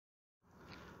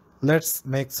Let's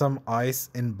make some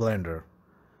ice in Blender.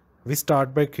 We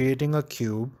start by creating a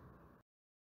cube.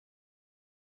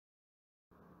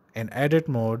 In edit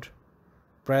mode,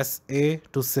 press A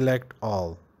to select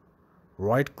all.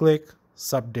 Right click,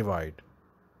 subdivide.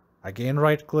 Again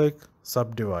right click,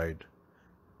 subdivide.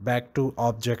 Back to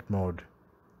object mode.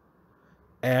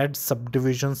 Add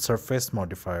subdivision surface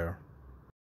modifier.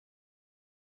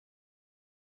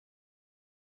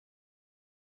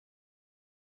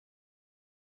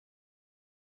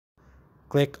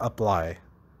 Click apply.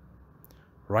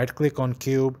 Right click on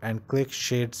cube and click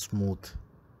shade smooth.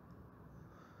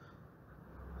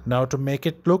 Now to make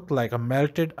it look like a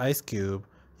melted ice cube,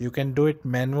 you can do it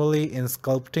manually in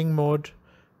sculpting mode,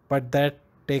 but that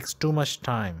takes too much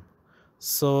time.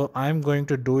 So I'm going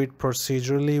to do it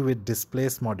procedurally with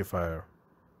displace modifier.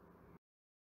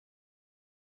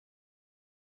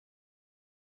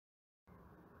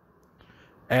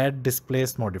 Add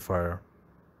displace modifier.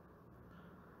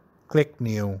 Click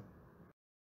new.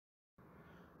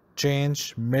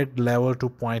 Change mid-level to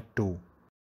 0.2.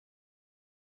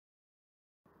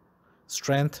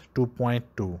 Strength to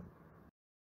 0.2.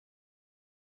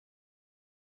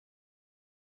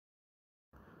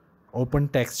 Open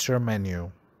texture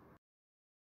menu.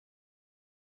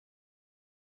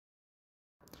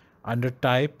 Under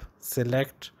type,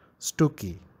 select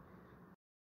Stucci.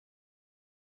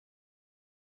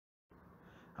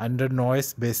 Under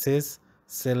noise basis,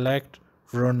 select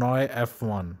Voronoi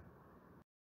F1.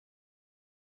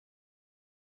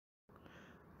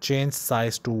 Change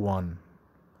size to 1.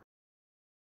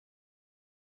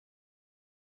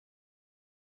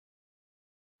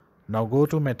 Now go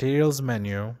to materials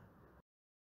menu.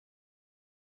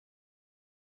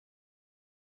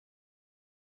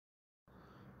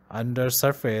 Under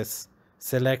surface,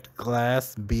 select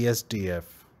glass BSDF.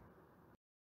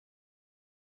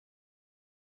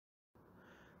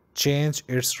 Change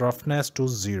its roughness to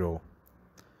 0.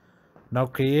 Now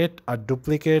create a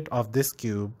duplicate of this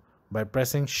cube by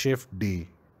pressing Shift D.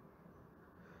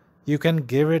 You can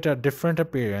give it a different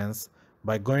appearance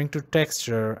by going to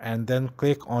texture and then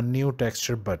click on new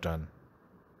texture button.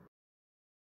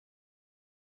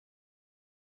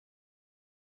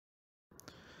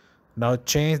 Now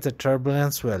change the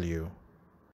turbulence value.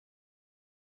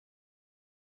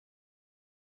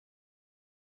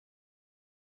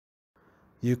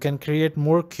 You can create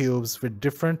more cubes with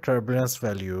different turbulence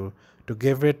value to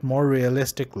give it more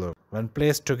realistic look when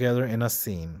placed together in a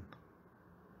scene.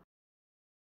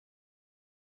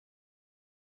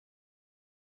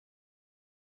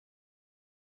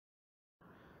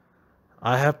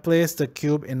 I have placed the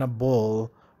cube in a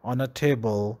bowl on a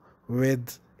table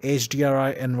with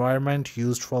HDRI environment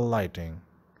used for lighting.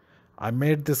 I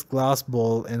made this glass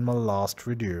bowl in my last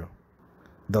video.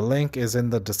 The link is in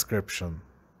the description.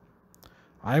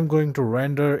 I'm going to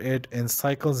render it in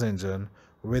Cycles engine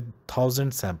with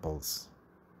 1000 samples.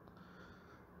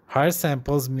 Higher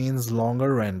samples means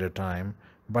longer render time,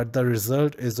 but the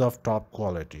result is of top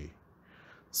quality.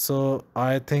 So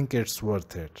I think it's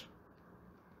worth it.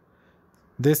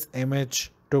 This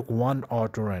image took 1 hour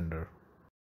to render.